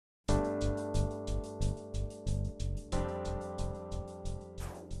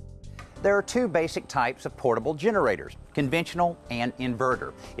There are two basic types of portable generators, conventional and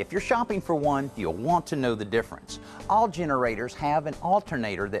inverter. If you're shopping for one, you'll want to know the difference. All generators have an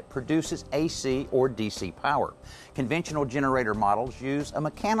alternator that produces AC or DC power. Conventional generator models use a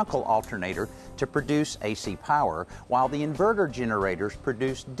mechanical alternator to produce AC power, while the inverter generators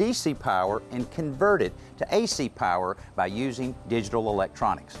produce DC power and convert it to AC power by using digital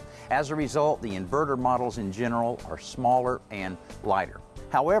electronics. As a result, the inverter models in general are smaller and lighter.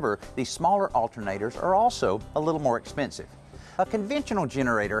 However, these smaller alternators are also a little more expensive. A conventional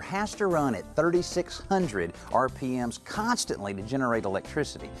generator has to run at 3,600 RPMs constantly to generate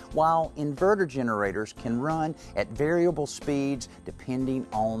electricity, while inverter generators can run at variable speeds depending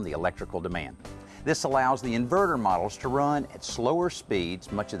on the electrical demand. This allows the inverter models to run at slower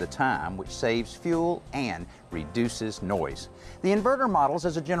speeds much of the time, which saves fuel and reduces noise. The inverter models,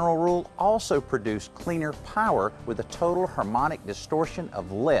 as a general rule, also produce cleaner power with a total harmonic distortion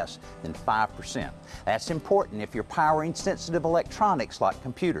of less than 5%. That's important if you're powering sensitive electronics like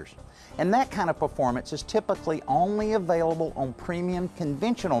computers. And that kind of performance is typically only available on premium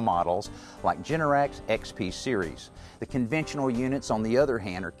conventional models like Generac's XP series. The conventional units, on the other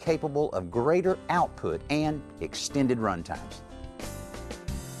hand, are capable of greater output and extended run times.